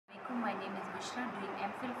My name is Bushra, doing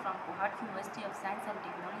MPhil from University of Science and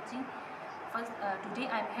Technology. Today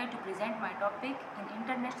I am here to present my topic in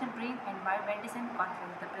International Brain and Biomedicine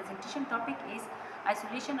Conference. The presentation topic is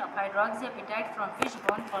isolation of hydroxyapatite from fish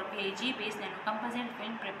bone for PAG-based nanocomposite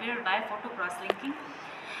film prepared by photocross-linking.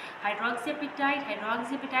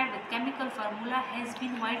 Hydroxyapatite with chemical formula has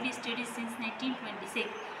been widely studied since 1926.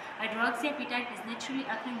 Hydroxyapatite is naturally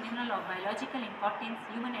occurring mineral of biological importance.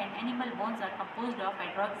 Human and animal bones are composed of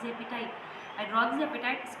hydroxyapatite.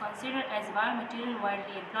 Hydroxyapatite is considered as biomaterial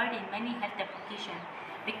widely employed in many health applications.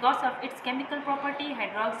 Because of its chemical property,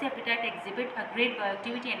 hydroxyapatite exhibits a great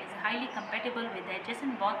bioactivity and is highly compatible with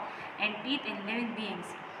digestion, bone and teeth in living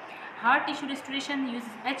beings. Heart tissue restoration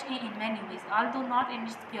uses HA in many ways, although not in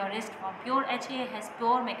its purest form. Pure HA has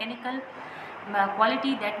poor mechanical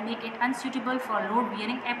quality that make it unsuitable for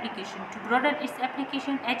load-bearing application. To broaden its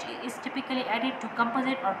application, HA is typically added to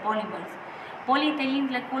composite or polymers. Polyethylene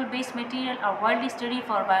glycol-based material are widely studied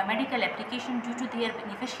for biomedical application due to their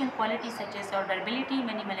beneficial qualities such as durability,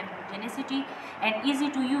 minimal immunogenicity, and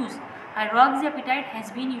easy to use. Hydroxyapatite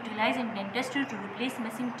has been utilized in dentistry to replace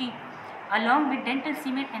missing teeth. Along with dental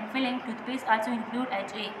cement and filling, toothpaste also include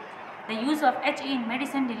HA. The use of HA in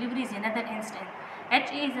medicine delivery is another instance.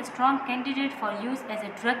 HA is a strong candidate for use as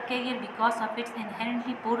a drug carrier because of its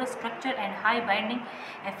inherently porous structure and high binding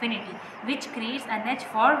affinity, which creates a niche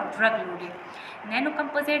for drug loading.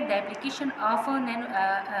 Nanocomposite, the application of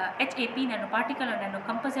HAP nanoparticle or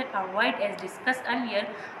nanocomposite are wide as discussed earlier.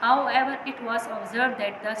 However, it was observed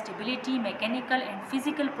that the stability, mechanical and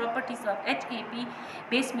physical properties of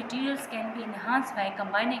HAP-based materials can be enhanced by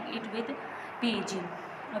combining it with PAG.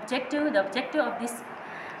 The objective of this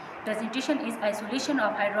presentation is isolation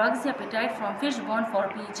of hydroxyapatite from fish bone for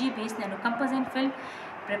PAG-based nanocomposite film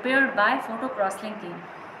prepared by photocross-linking.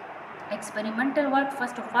 Experimental work: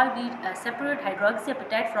 first of all, we separate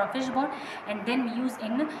hydroxyapatite from fish bone and then we use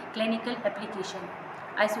in clinical application.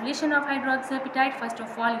 Isolation of hydroxyapatite: first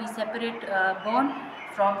of all, we separate bone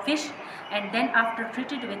from fish and then after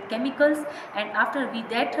treated with chemicals, and after we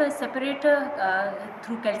separate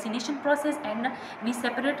through calcination process and we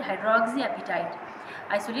separate hydroxyapatite.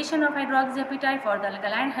 Isolation of hydroxyapatite: for the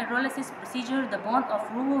alkaline hydrolysis procedure, the bone of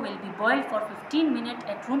rohu will be boiled for 15 minutes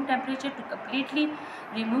at room temperature to completely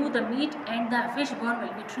remove the meat, and the fish bone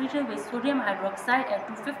will be treated with sodium hydroxide at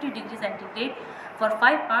 250 degrees centigrade for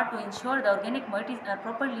 5 hours to ensure the organic moieties are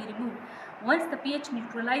properly removed. Once the pH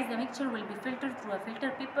neutralized, the mixture will be filtered through a filter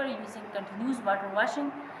paper using continuous water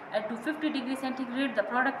washing. At 250 degrees centigrade, the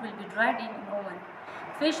product will be dried in an oven.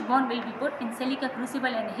 Fish bone will be put in silica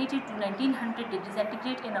crucible and heated to 1900 degrees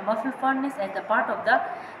centigrade in a muffle furnace as the part of the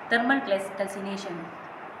thermal calcination.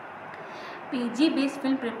 PAG-based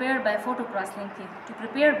film prepared by photocross-linking. To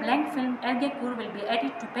prepare blank film, algacure will be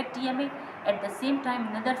added to PEG-DMA. At the same time,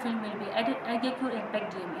 another film will be added algacure and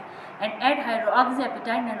PEG-DMA and add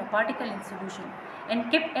hydroxyapatite nanoparticle in solution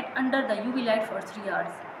and kept it under the UV light for 3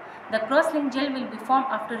 hours. The cross-link gel will be formed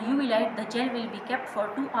after UV light. The gel will be kept for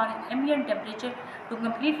 2 hours in ambient temperature to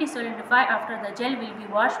completely solidify. After the gel will be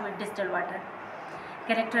washed with distilled water.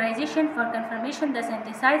 Characterization: for confirmation, the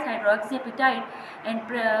synthesized hydroxyapatite and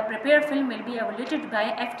prepared film will be evaluated by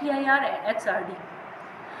FTIR and XRD.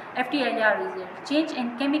 FTIR result: change in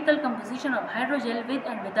chemical composition of hydrogel with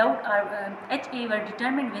and without HA were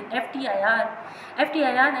determined with FTIR.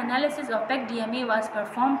 FTIR analysis of PEG-DMA was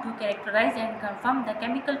performed to characterize and confirm the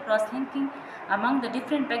chemical cross-linking among the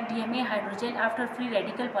different PEG-DMA hydrogel after free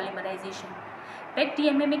radical polymerization.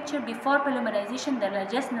 PEG-DMA mixture before polymerization, the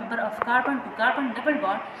largest number of carbon-to-carbon double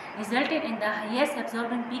bond resulted in the highest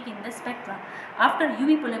absorbance peak in the spectrum. After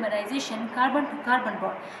UV polymerization, carbon-to-carbon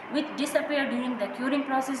bond, which disappeared during the curing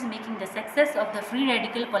process, making the success of the free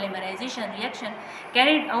radical polymerization reaction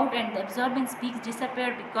carried out, and the absorbance peaks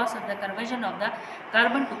disappeared because of the conversion of the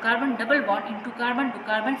carbon-to-carbon double bond into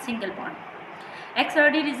carbon-to-carbon single bond.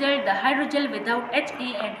 XRD result: the hydrogel without HA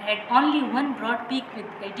and had only one broad peak. With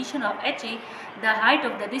the addition of HA, the height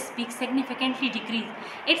of this peak significantly decreased.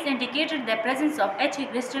 It indicated the presence of HA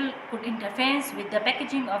crystal could interfere with the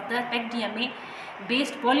packaging of the PEG-DMA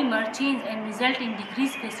based polymer chains and result in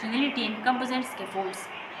decreased crystallinity in composite scaffolds.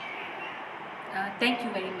 Thank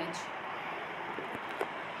you very much.